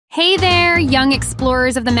Hey there, young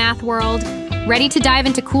explorers of the math world. Ready to dive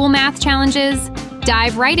into cool math challenges?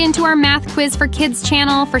 Dive right into our Math Quiz for Kids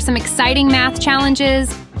channel for some exciting math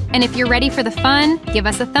challenges. And if you're ready for the fun, give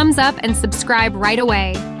us a thumbs up and subscribe right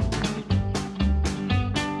away.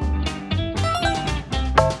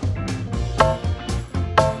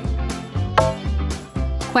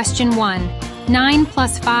 Question 1. 9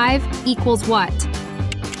 plus 5 equals what?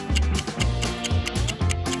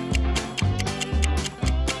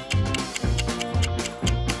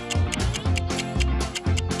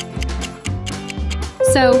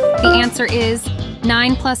 So, the answer is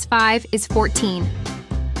 9 plus 5 is 14.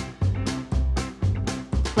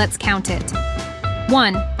 Let's count it.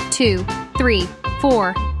 1, 2, 3,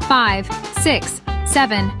 4, 5, 6,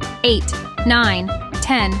 7, 8, 9,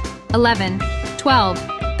 10, 11, 12,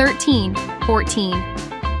 13, 14.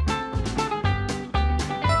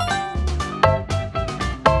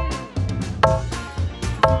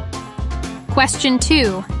 Question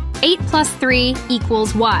 2. 8 plus 3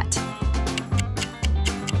 equals what?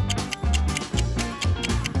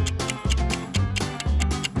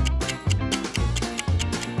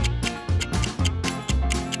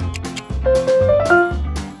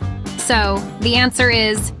 So, the answer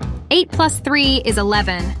is 8 plus 3 is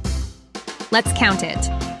 11. Let's count it.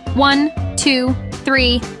 1, 2,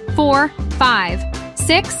 3, 4, 5,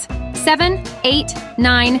 6, 7, 8,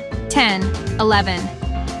 9, 10, 11.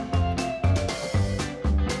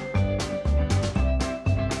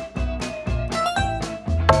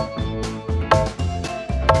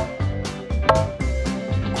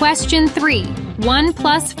 Question 3. 1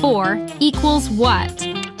 plus 4 equals what?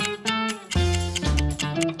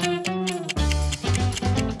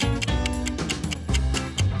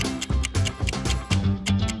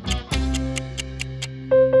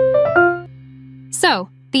 So,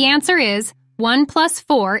 the answer is 1 plus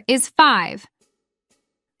 4 is 5.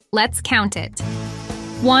 Let's count it.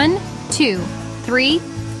 1, 2, 3,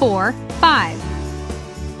 4, 5.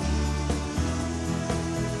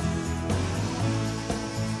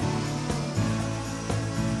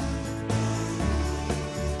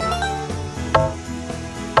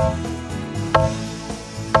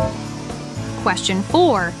 Question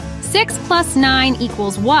 4. 6 plus 9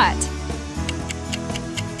 equals what?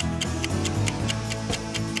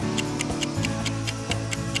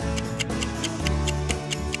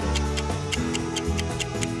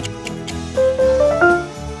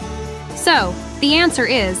 So, the answer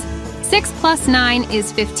is 6 plus 9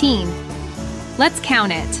 is 15. Let's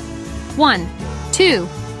count it. 1, 2,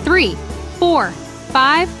 3, 4,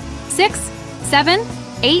 5, 6, 7,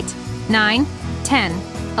 8, 9, 10,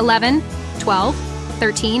 11, 12,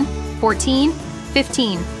 13, 14,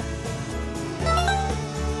 15.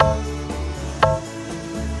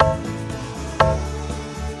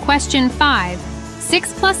 Question 5.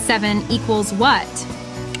 6 plus 7 equals what?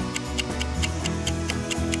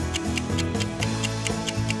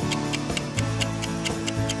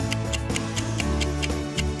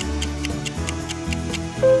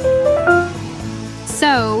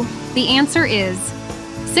 So, the answer is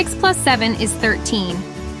 6 plus 7 is 13.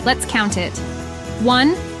 Let's count it.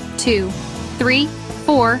 1, 2, 3,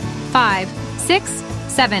 4, 5, 6,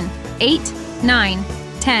 7, 8, 9,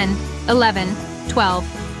 10, 11, 12,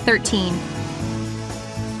 13.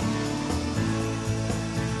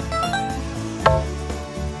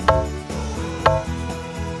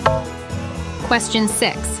 Question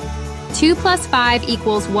 6. 2 plus 5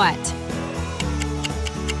 equals what?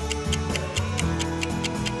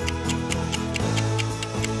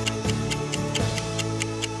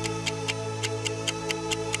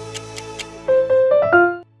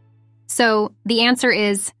 So, the answer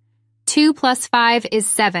is 2 plus 5 is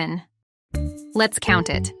 7. Let's count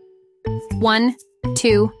it. 1,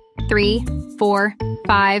 2, 3, 4,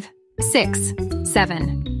 5, 6,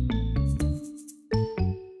 7.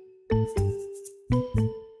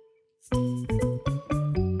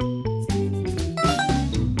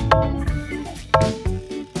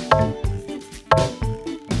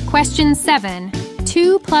 Question 7.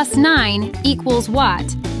 2 plus 9 equals what?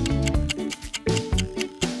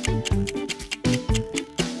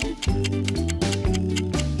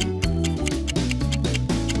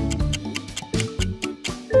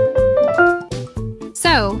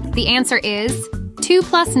 So, the answer is 2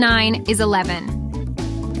 plus 9 is 11.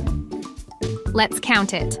 Let's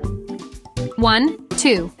count it. 1,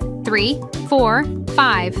 2, 3, 4,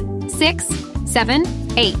 5, 6, 7,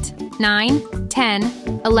 8, 9,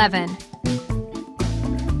 10, 11.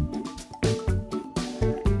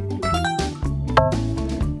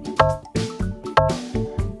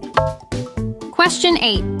 Question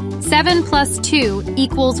 8. 7 plus 2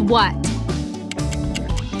 equals what?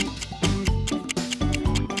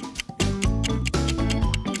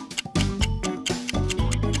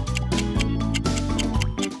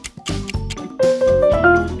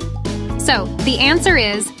 So, the answer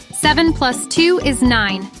is 7 plus 2 is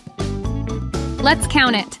 9. Let's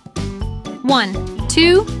count it. 1,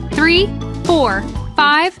 2, 3, 4,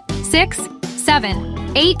 5, 6,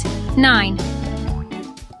 7, 8, 9.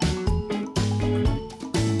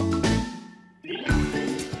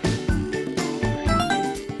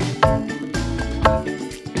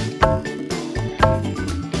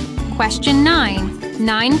 Question 9.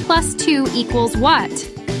 9 plus 2 equals what?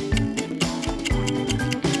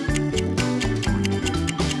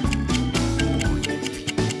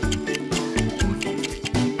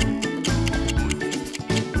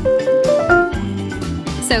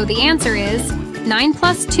 So the answer is 9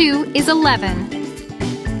 plus 2 is 11.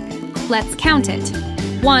 Let's count it.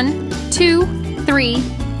 1, 2, 3,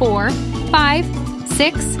 4, 5,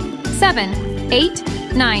 6, 7, 8,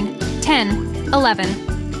 9, 10, 11.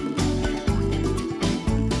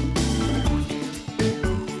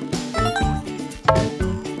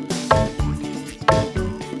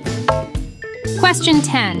 Question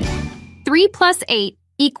 10. 3 plus 8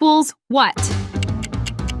 equals what?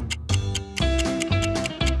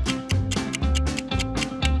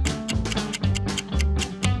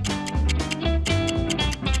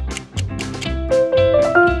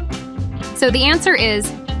 So the answer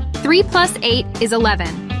is 3 plus 8 is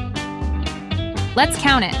 11. Let's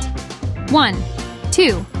count it. 1,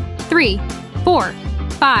 2, 3, 4,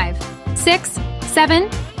 5, 6, 7,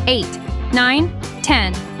 8, 9,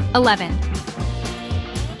 10, 11.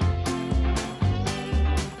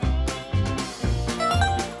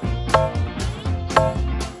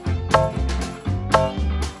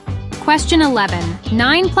 Question 11.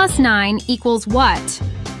 9 plus 9 equals what?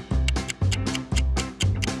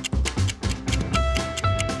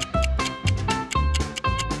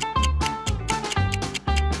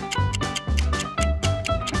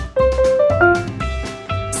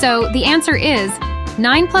 So the answer is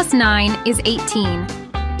 9 plus 9 is 18.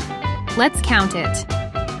 Let's count it.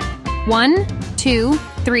 1, 2,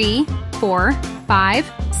 3, 4,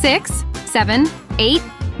 5, 6, 7, 8,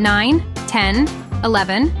 9, 10,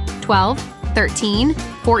 11, 12, 13,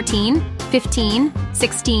 14, 15,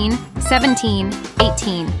 16, 17,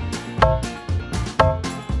 18.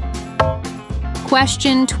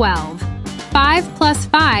 Question 12. 5 plus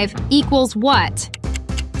 5 equals what?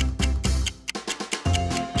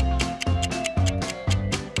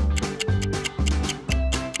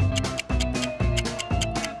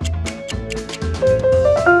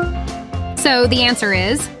 So the answer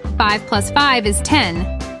is 5 plus 5 is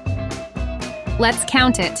 10. Let's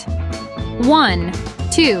count it. 1,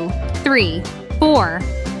 2, 3, 4,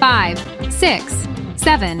 5, 6,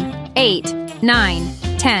 7, 8, 9,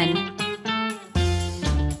 10.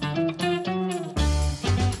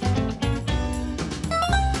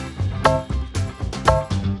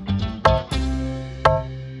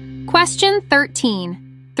 Question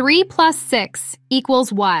 13. 3 plus 6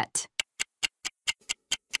 equals what?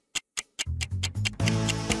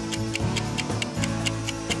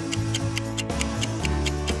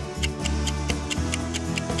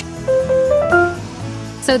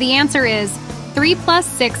 So the answer is 3 plus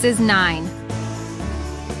 6 is 9.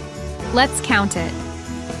 Let's count it.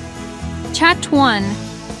 Check 1,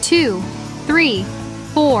 2, 3,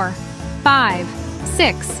 4, 5,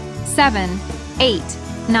 6, 7, 8,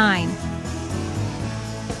 9.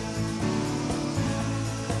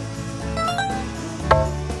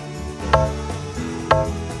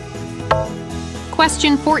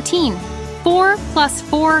 Question 14. 4 plus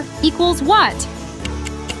 4 equals what?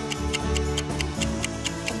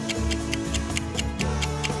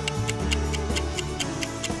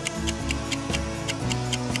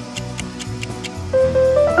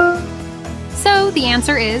 So the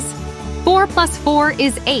answer is 4 plus 4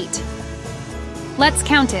 is 8. Let's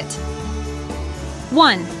count it.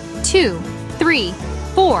 1, 2, 3,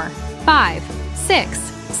 4, 5, 6,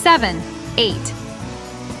 7, 8.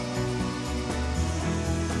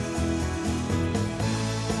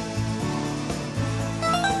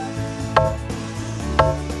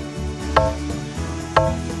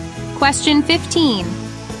 Question 15.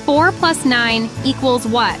 4 plus 9 equals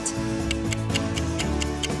what?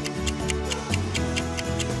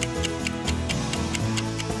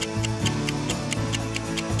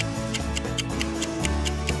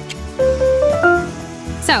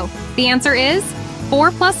 So, the answer is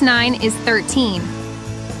 4 plus 9 is 13.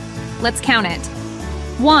 Let's count it.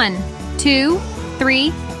 1, 2,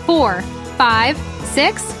 3, 4, 5,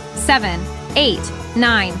 6, 7, 8,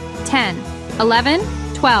 9, 10, 11,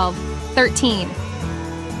 12, 13.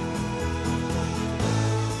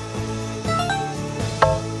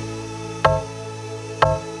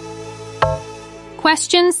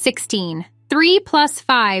 Question 16. 3 plus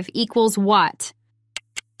 5 equals what?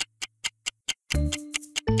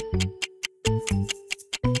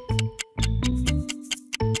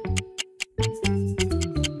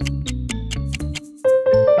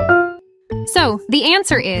 So, the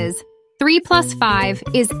answer is 3 plus 5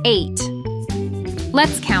 is 8.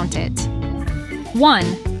 Let's count it.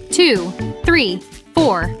 1, 2, 3,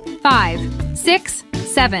 4, 5, 6,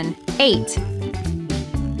 7, 8.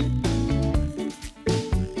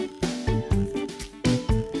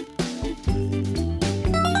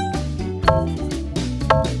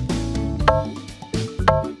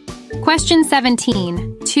 Question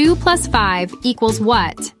 17. 2 plus 5 equals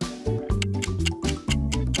what?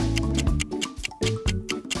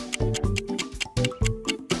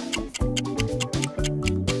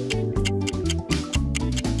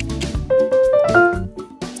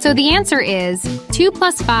 So the answer is 2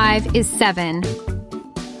 plus 5 is 7.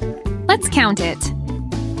 Let's count it.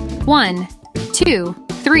 1, 2,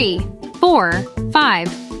 3, 4, 5,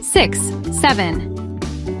 6, 7.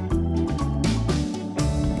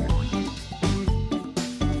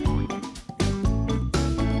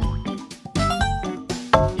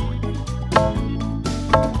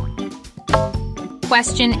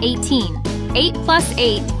 Question 18. 8 plus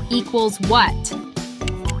 8 equals what?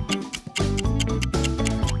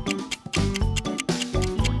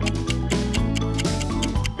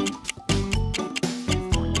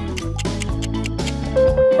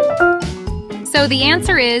 So the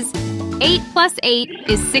answer is 8 plus 8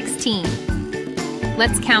 is 16.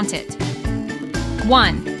 Let's count it.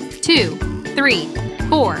 1, 2, 3,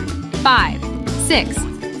 4, 5, 6,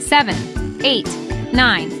 7, 8,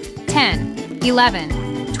 9, 10,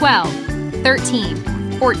 11, 12,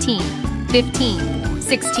 13, 14, 15,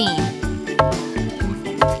 16.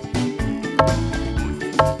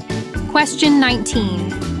 Question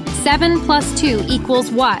 19. 7 plus 2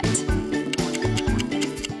 equals what?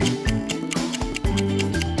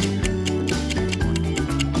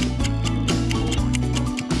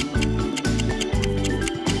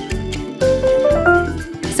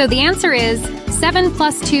 So the answer is 7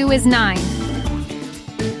 plus 2 is 9.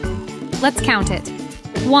 Let's count it.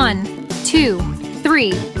 1, 2,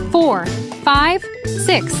 3, 4, 5,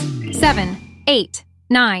 6, 7, 8,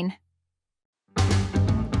 9.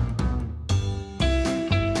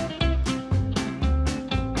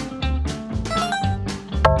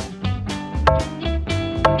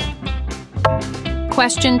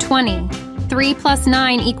 Question 20. 3 plus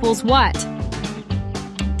 9 equals what?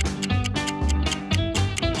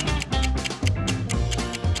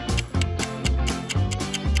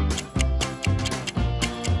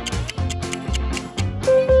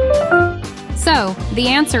 So, the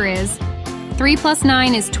answer is 3 plus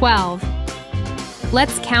 9 is 12.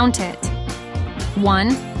 Let's count it.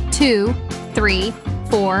 1, 2, 3,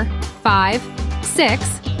 4, 5,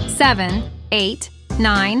 6, 7, 8,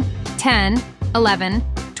 9, 10, 11,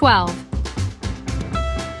 12.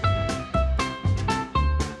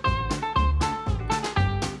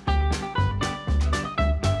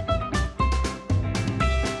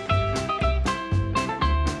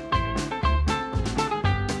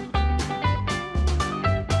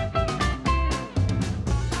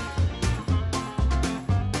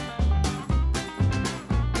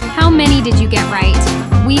 How many did you get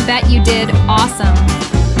right? We bet you did awesome.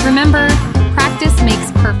 Remember, practice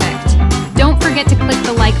makes perfect. Don't forget to click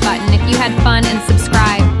the like button if you had fun and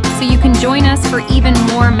subscribe so you can join us for even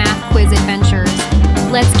more math quiz adventures.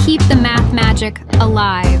 Let's keep the math magic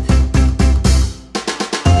alive.